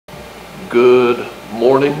Good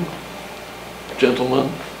morning, gentlemen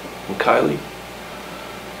and Kylie.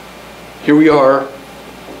 Here we are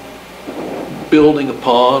building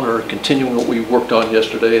upon or continuing what we worked on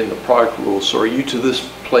yesterday in the product rules. So are you to this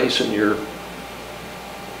place in your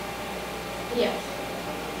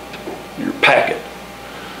packet?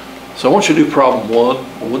 So I want you to do problem one,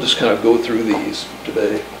 and we'll just kind of go through these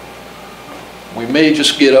today. We may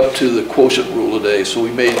just get up to the quotient rule today, so we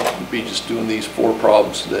may be just doing these 4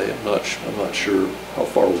 problems today. I'm not sure how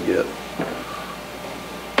far we'll get.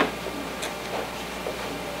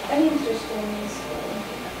 I think it's just doing these.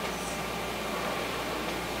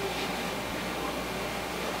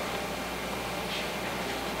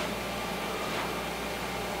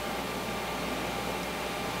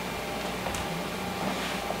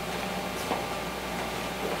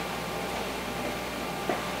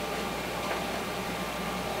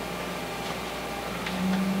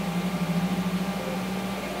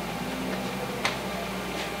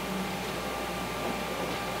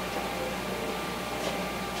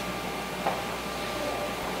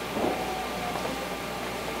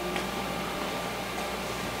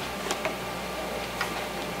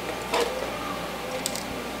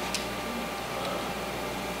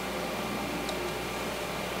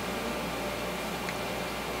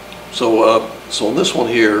 So on this one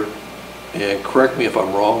here, and correct me if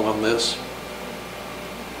I'm wrong on this,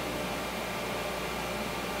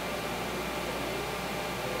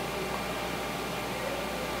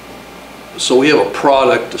 so we have a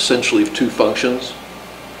product essentially of 2 functions,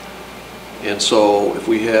 and so if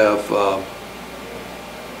we have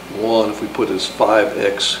one, if we put as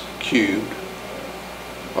 5x cubed,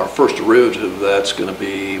 our first derivative of that's going to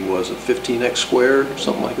be, was it 15x squared or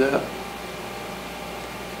something like that?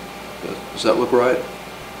 Does that look right?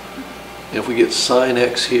 And if we get sine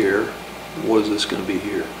x here, what is this going to be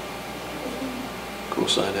here?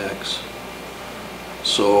 Cosine x.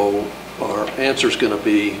 So our answer is going to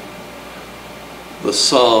be the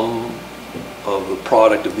sum of the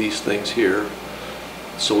product of these things here.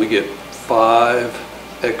 So we get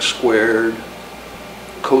 5x squared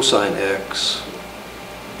cosine x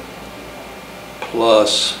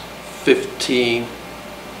plus 15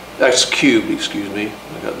 x cubed, excuse me,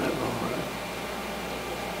 I got that wrong, right?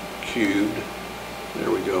 Cubed,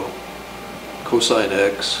 there we go, cosine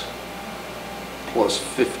x plus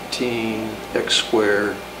 15x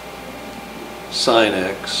squared sine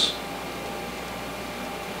x,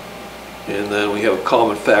 and then we have a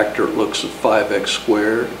common factor. It looks at 5x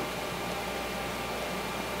squared,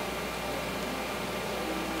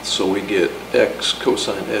 so we get x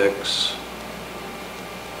cosine x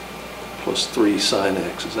plus 3 sine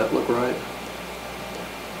x. Does that look right?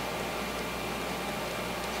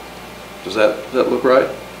 Does that look right?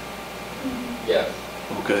 Yes.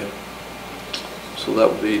 Okay. So that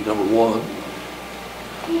would be number 1.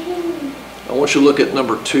 I want you to look at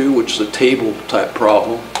number 2, which is a table type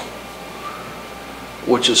problem,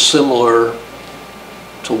 which is similar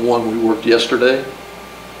to one we worked yesterday.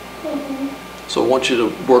 So I want you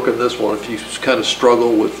to work on this one. If you kind of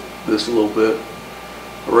struggle with this a little bit,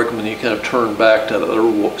 I recommend you kind of turn back to that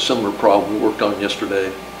other similar problem we worked on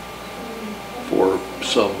yesterday for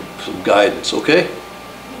some guidance, okay?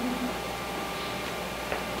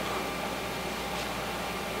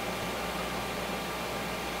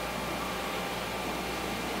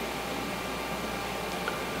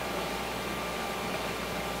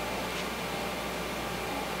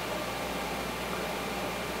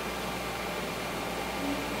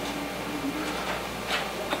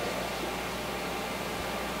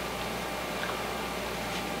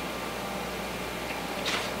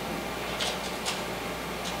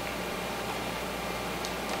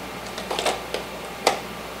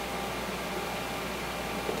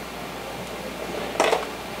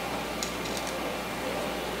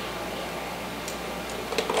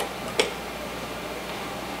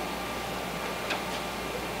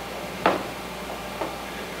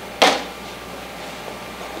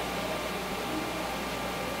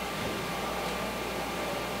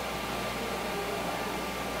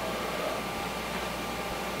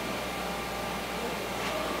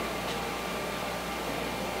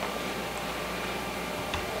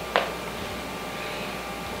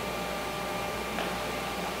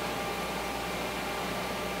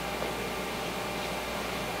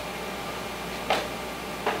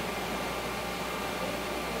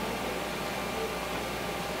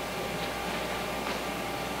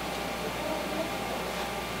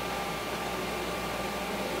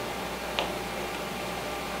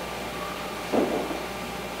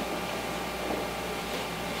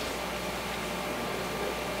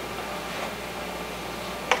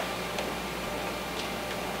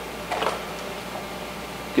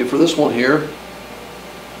 Okay, for this one here,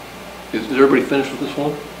 is everybody finished with this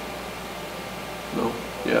one? No?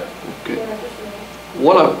 Yeah, okay.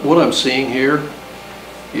 What I'm seeing here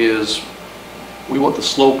is we want the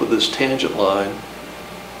slope of this tangent line,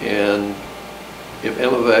 and if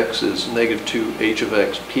m of x is negative 2 h of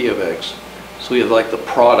x, p of x, so we have like the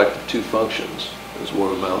product of two functions is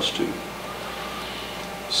what it amounts to.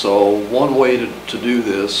 So one way to do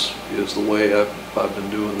this is the way I've been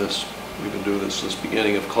doing this. We've been doing this since the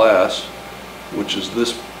beginning of class, which is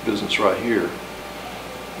this business right here.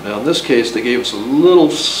 Now in this case they gave us a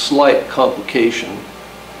little slight complication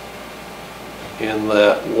in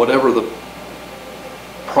that whatever the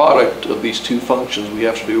product of these two functions, we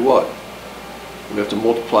have to do what? We have to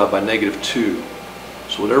multiply by negative 2.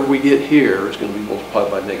 So whatever we get here is going to be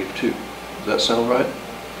multiplied by negative 2. Does that sound right?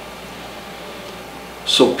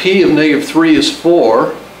 So p of negative 3 is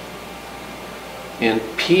 4, and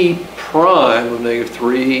p prime of negative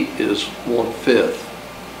 3 is 1/5.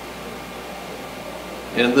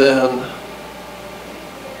 And then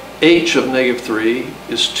h of negative 3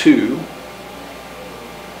 is 2,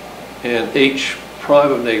 and h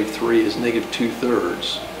prime of negative 3 is negative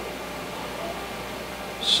 2/3.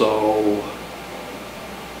 So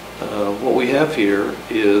what we have here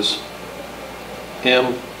is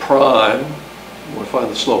m prime, we want to find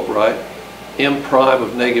the slope, right? M prime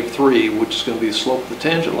of negative 3, which is going to be the slope of the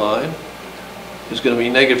tangent line, is going to be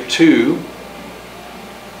negative 2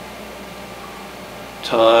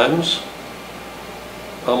 times,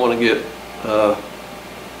 I'm going to get,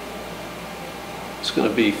 it's going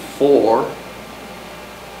to be 4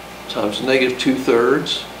 times negative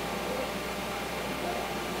 2/3.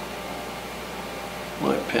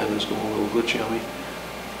 My pen is going a little glitchy on me.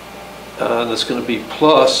 And it's going to be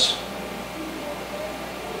plus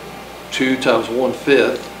 2 times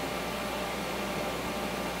 1/5.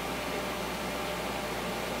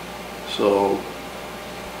 So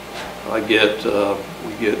we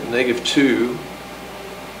get negative 2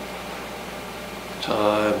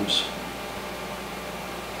 times,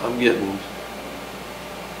 I'm getting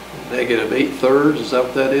negative 8/3, is that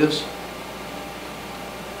what that is?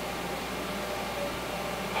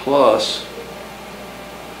 Plus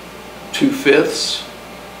 2/5.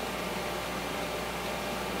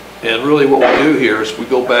 And really what we do here is we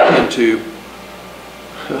go back into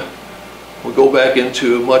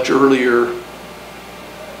a much earlier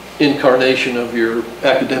incarnation of your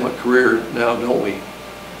academic career now, don't we?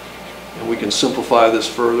 And we can simplify this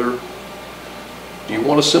further. Do you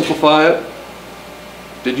want to simplify it?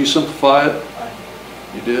 Did you simplify it?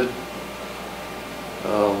 You did?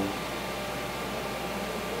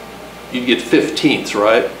 You get 15ths,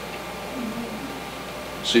 right?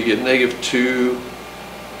 So you get negative 2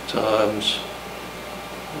 times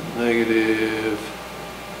negative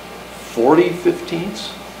 40/15ths.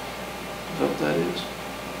 Is that what that is?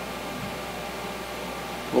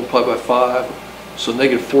 Multiply by 5. So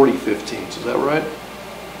negative 40/15ths. Is that right?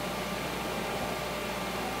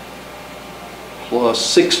 Plus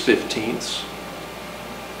 6/15ths.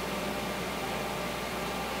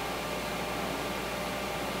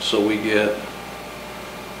 So we get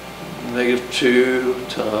negative 2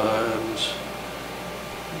 times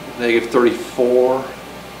negative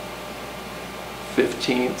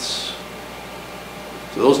 34/15ths.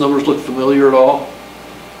 Do those numbers look familiar at all?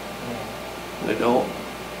 They don't?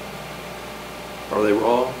 Are they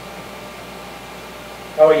wrong?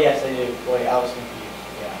 Oh, yes, I do. Boy, I was confused.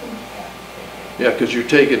 Yeah, because you're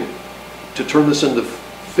taking, to turn this into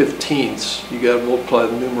 15ths, you got to multiply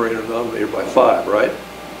the numerator and denominator by 5, right?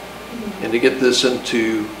 And to get this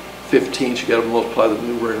into 15ths, you got to multiply the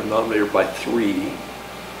numerator and denominator by 3.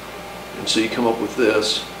 And so you come up with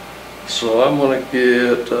this. So I'm going to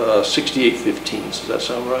get 68/15ths. Does that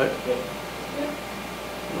sound right?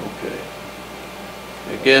 Okay.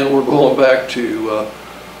 Again, we're going back to,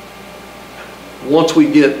 once we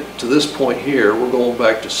get to this point here, we're going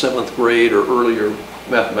back to 7th grade or earlier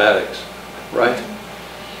mathematics, right?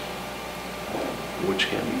 Which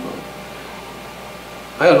can be fun.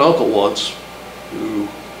 I had an uncle once who,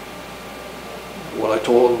 when I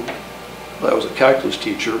told him I was a calculus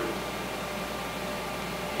teacher,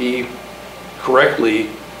 he correctly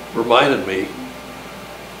reminded me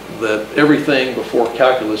that everything before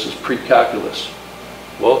calculus is pre-calculus.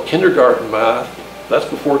 Well, kindergarten math, that's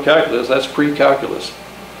before calculus, that's pre-calculus.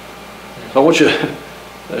 So I want you,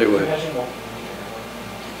 anyway.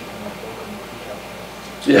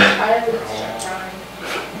 Yeah.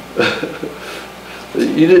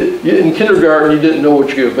 In kindergarten, you didn't know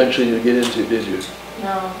what you eventually get into, did you?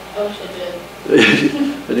 No, I wish I did.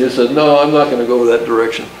 And you said, no, I'm not going to go that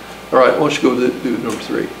direction. All right, why don't you go do number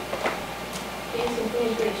 3. Okay, so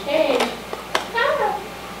please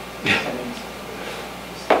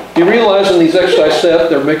realize in these exercise set,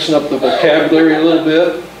 they're mixing up the vocabulary a little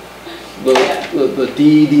bit. The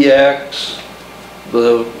d, dx,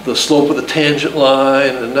 the slope of the tangent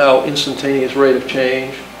line, and now instantaneous rate of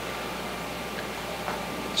change.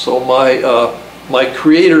 So my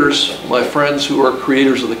creators, my friends who are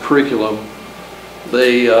creators of the curriculum,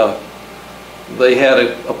 they had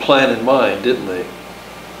a plan in mind, didn't they?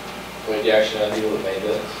 Wait, do you actually know who made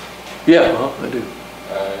this? Yeah, I do.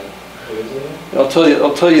 Who is it?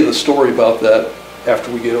 I'll tell you the story about that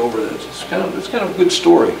after we get over this. It's kind of a good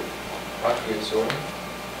story. Not a good story.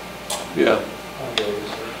 Yeah. Not a really good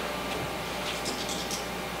story.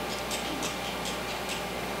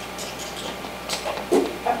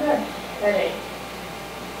 I've got a headache.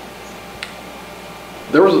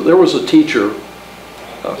 There was a teacher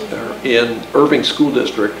in Irving School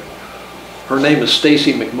District. Her name is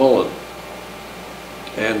Stacy McMullen.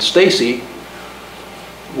 And Stacy,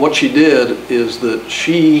 what she did is that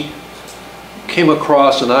she came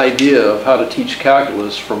across an idea of how to teach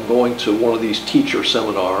calculus from going to one of these teacher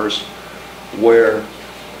seminars where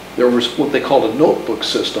there was what they called a notebook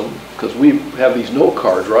system, because we have these note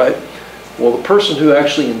cards, right? Well, the person who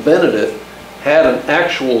actually invented it had an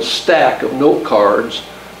actual stack of note cards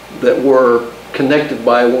that were connected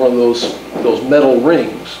by one of those metal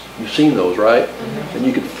rings. You've seen those, right? Mm-hmm. And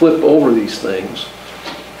you could flip over these things.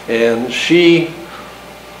 And she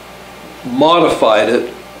modified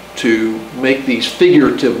it to make these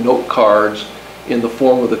figurative note cards in the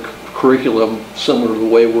form of the curriculum similar to the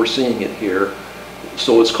way we're seeing it here.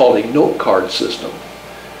 So it's called a note card system.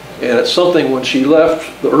 And it's something, when she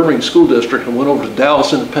left the Irving School District and went over to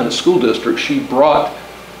Dallas Independent School District, she brought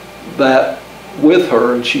that with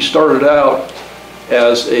her, and she started out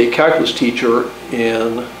as a calculus teacher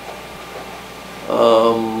in,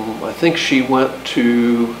 I think she went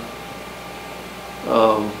to,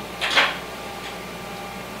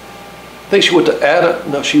 she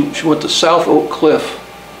went to South Oak Cliff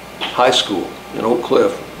High School in Oak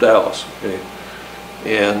Cliff, Dallas. Okay?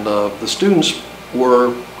 And the students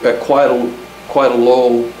were at quite a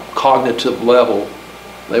low cognitive level.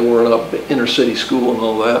 They were in an inner city school and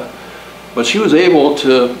all that. But she was able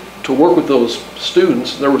to work with those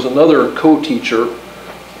students. There was another co-teacher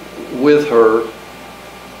with her,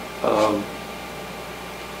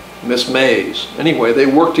 Miss Mays. Anyway, they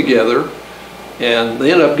worked together, and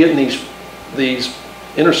they ended up getting these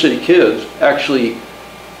inner city kids actually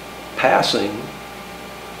passing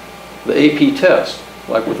the AP test,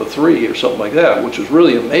 like with a 3 or something like that, which was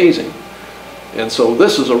really amazing. And so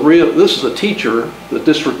this is a teacher. The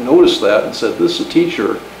district noticed that and said, this is a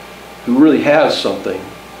teacher who really has something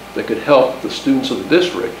that could help the students of the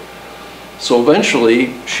district. So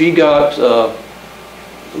eventually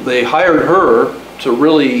they hired her to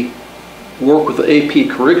really work with the AP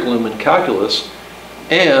curriculum in calculus,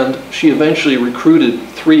 and she eventually recruited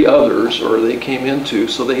 3 others, or they came into,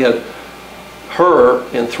 so they had her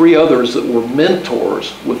and 3 others that were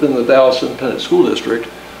mentors within the Dallas Independent School District.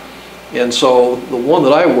 And so the one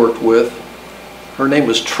that I worked with, her name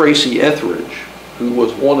was Tracy Etheridge, who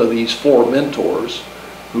was one of these 4 mentors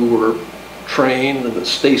who were trained and that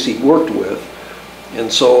Stacy worked with.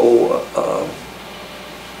 And so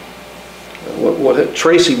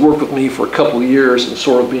Tracy worked with me for a couple of years and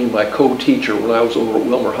sort of being my co-teacher when I was over at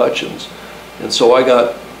Wilmer Hutchins. And so I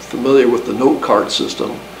got familiar with the note card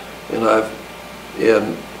system,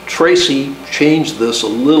 and Tracy changed this a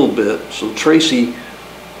little bit. So Tracy's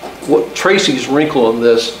wrinkle on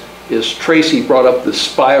this is Tracy brought up this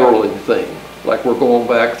spiraling thing, like we're going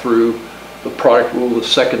back through the product rule the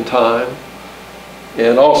second time.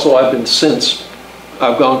 And also I've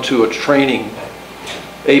gone to a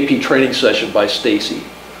AP training session by Stacy.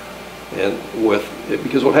 And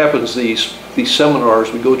because what happens, these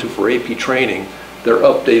seminars we go to for AP training, they're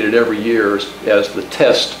updated every year as the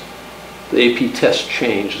AP test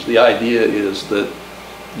changes. The idea is that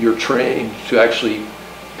you're trained to actually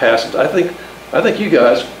pass it. I think you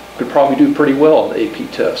guys could probably do pretty well on the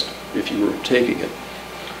AP test if you were taking it.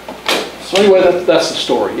 So anyway, that's the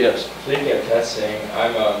story, yes. Speaking of testing,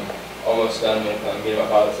 I'm almost done with getting my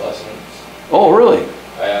pilot's license. Oh, really?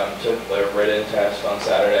 I took the written test on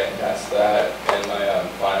Saturday and passed that, and my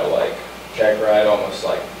final check ride, almost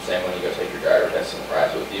like the same when you go take your driver test and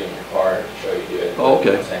rides with you in your car to show you do it. Oh,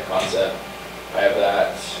 okay. Same concept. I have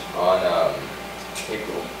that on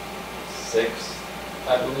April 6th,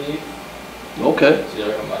 I believe. Okay. It's either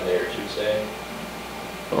like a Monday or Tuesday.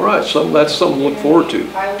 All right, that's something to look forward to.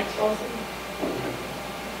 Pilot's license.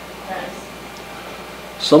 Nice.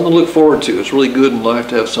 Something to look forward to. It's really good in life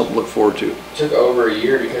to have something to look forward to. It took over a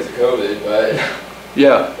year because of COVID, but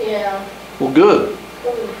Yeah. Yeah. Well, good.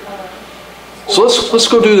 So let's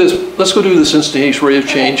go do this. Let's go do this instantaneous rate of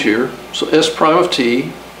change here. So S prime of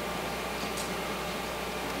t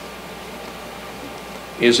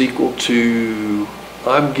is equal to,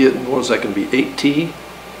 I'm getting, what is that going to be, 8t?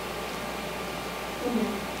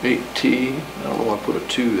 8t, I don't know why I put a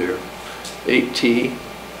 2 there. 8t,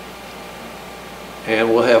 and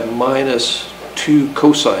we'll have minus 2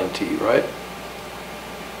 cosine t, right?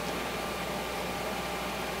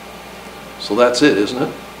 So that's it, isn't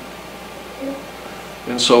it?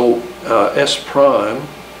 And so S prime,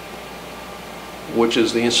 which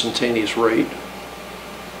is the instantaneous rate,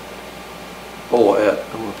 I'm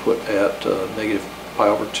going to put at negative pi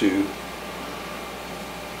over 2.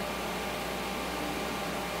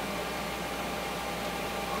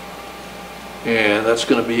 And that's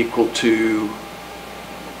going to be equal to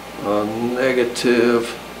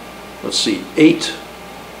negative, let's see, 8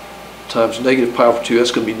 times negative pi over 2.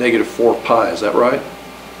 That's going to be negative 4 pi, is that right?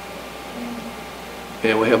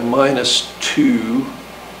 And we have minus 2.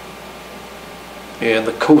 And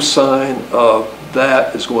the cosine of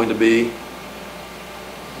that is going to be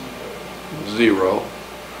 0.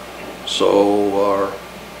 So our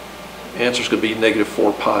answer is going to be negative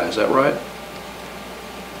 4 pi, is that right?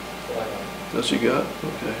 That's what you got?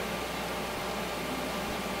 Okay.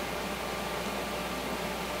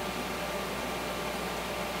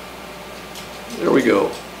 There we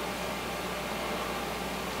go.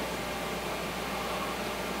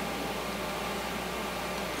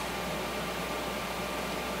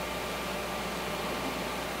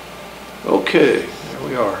 Okay, there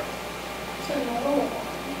we are.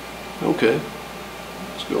 Okay,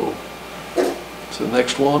 let's go to the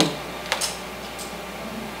next one.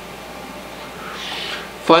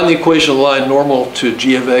 Find the equation of the line normal to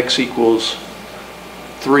g of x equals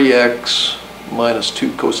 3x minus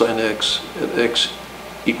 2 cosine x at x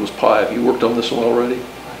equals pi. Have you worked on this one already?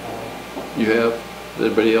 You have?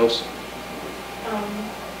 Anybody else?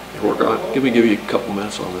 You work on it? Give you a couple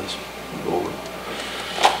minutes on this. We'll go over it.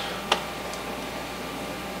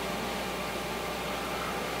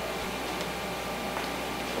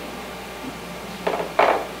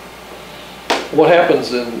 What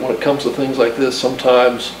happens when it comes to things like this,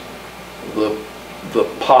 sometimes the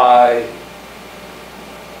pi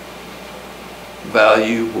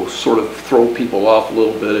value will sort of throw people off a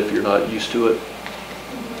little bit if you're not used to it.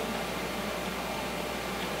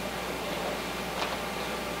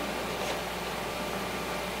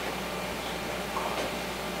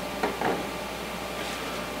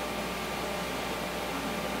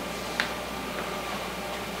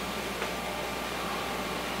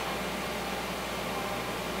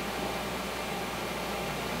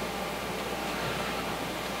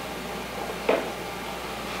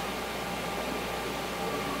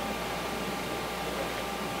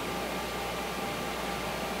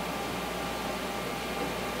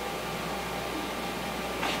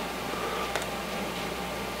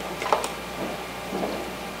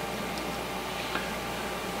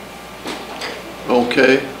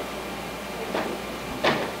 Okay.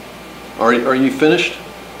 Are you finished?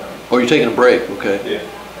 Oh, you're taking a break, okay. Yeah.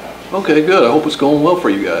 Okay, good. I hope it's going well for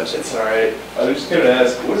you guys. It's alright. I was just gonna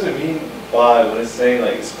ask, what does it mean by when it's saying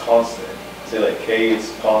like it's constant? Say like k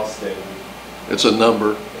is constant. It's a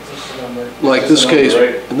number. It's just a number. Like It's this just a number,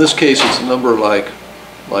 case, right? in this case, it's a number like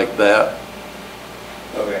that.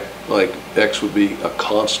 Okay. Like x would be a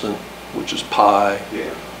constant, which is pi,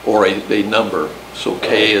 Yeah. or a number. So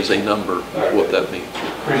k is a number, is what that means.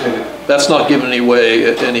 Appreciate it. That's not giving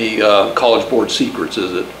away any College Board secrets,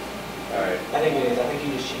 is it? Alright. I think it is. I think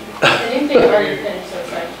you just cheated. I think they've already finished their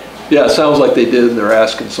section. Yeah, it sounds like they did, and they're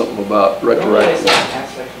asking something about Normally it's retroactive. like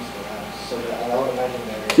math sections for us, so I would imagine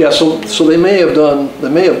they're. Yeah, so they may have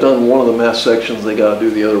done one of the math sections, they gotta do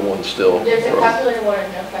the other one still. There's a calculator one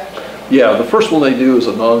and no calculator one. Yeah, the first one they do is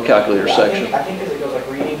a non-calculator section. I think as it goes like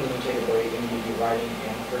reading, then you take a break, and you do writing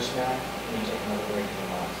and first math, and you take another break in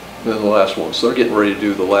the last. Then the last one, so they're getting ready to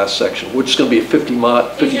do the last section, which is gonna be a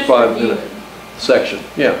 55-minute section,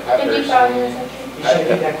 yeah. I 55 minute personally, section. You should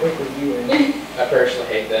get that quick review in. I personally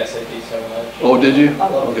hate the SAT so much. Oh, did you? I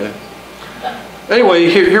love it. Okay. Anyway,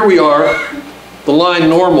 here we are, the line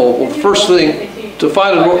normal. Well, first thing, to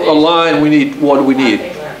find a line, we need, what do we need?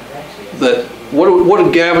 That, what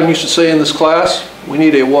did Gavin used to say in this class? We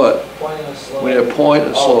need a what? Point and a slope. We need a point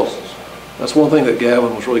and a slope. That's one thing that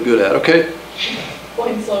Gavin was really good at, okay?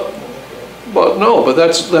 Point slope. But no, but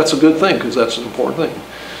that's a good thing, because that's an important thing.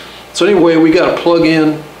 So anyway, we got to plug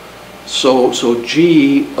in, so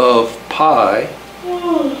g of pi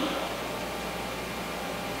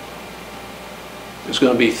is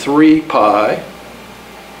going to be 3 pi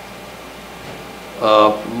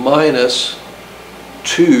minus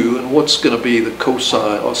 2, and what's going to be the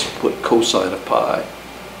cosine? Let's put cosine of pi.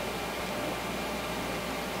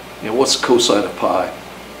 And what's the cosine of pi?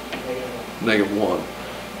 -1.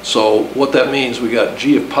 So what that means, we got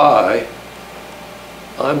g of pi.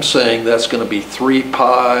 I'm saying that's going to be 3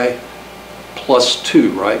 pi plus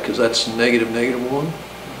 2, right? Because that's -1.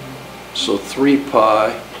 So 3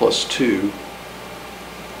 pi plus 2,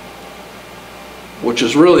 which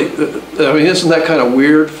is really, I mean, isn't that kind of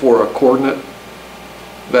weird for a coordinate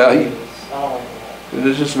value? I don't like that.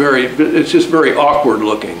 It's just very awkward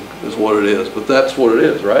looking is what it is, but that's what it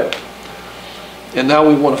is, right? And now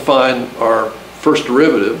we want to find our first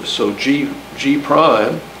derivative, so g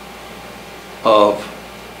prime of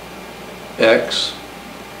x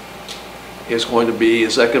is going to be,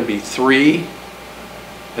 is that going to be 3?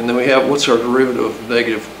 And then we have, what's our derivative of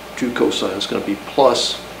 -2 cosine? It's going to be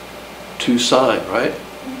plus 2 sine, right?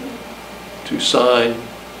 2 sine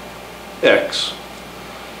x.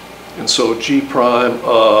 And so g prime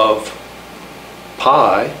of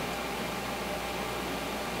pi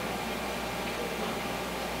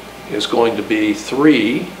is going to be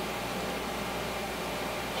 3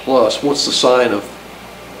 plus, what's the sine of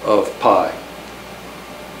pi?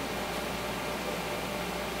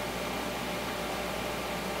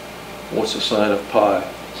 What's the sine of pi?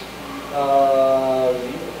 0.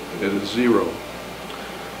 It is 0.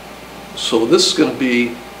 So this is going to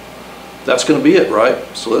be, that's going to be it, right?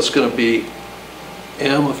 So that's going to be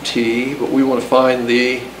m of t, but we want to find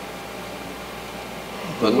the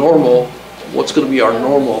normal. What's going to be our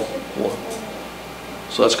normal one?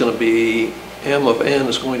 So that's going to be m of n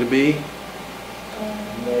is going to be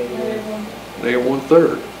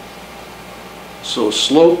 -1/3. So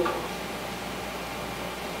slope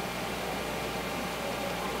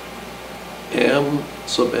m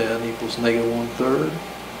sub n equals -1/3.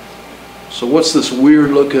 So what's this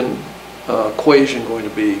weird looking equation going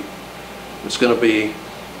to be? It's going to be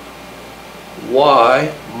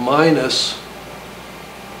y minus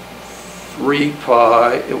 3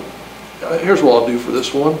 pi. Here's what I'll do for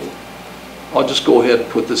this one. I'll just go ahead and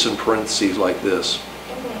put this in parentheses like this.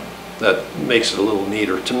 That makes it a little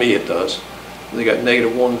neater. To me it does. They got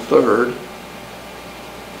 -1/3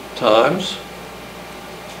 times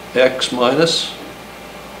x minus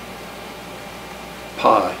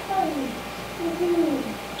pi.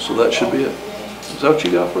 So that should be it. Is that what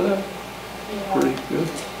you got for that? Pretty good.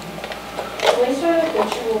 Can we start a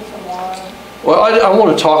visual tomorrow? Well, I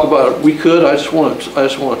want to talk about it. We could. I just want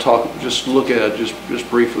to talk. Just look at it just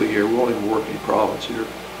briefly here. We won't even work any problems here.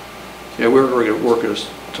 Yeah, we're going to work this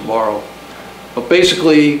tomorrow. But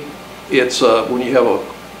basically, it's when you have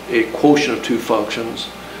a quotient of two functions,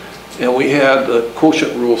 and we had the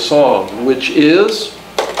quotient rule song, which is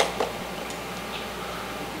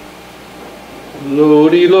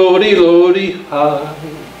lodi lodi lodi high.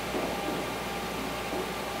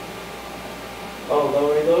 Oh,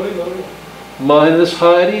 lower, lower, lower. Minus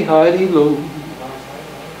Heidi, Heidi low,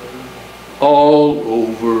 all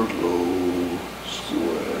over low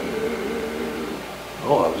square.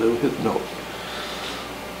 Oh, I was able to hit the note.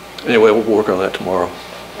 Anyway, we'll work on that tomorrow.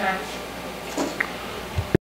 Max.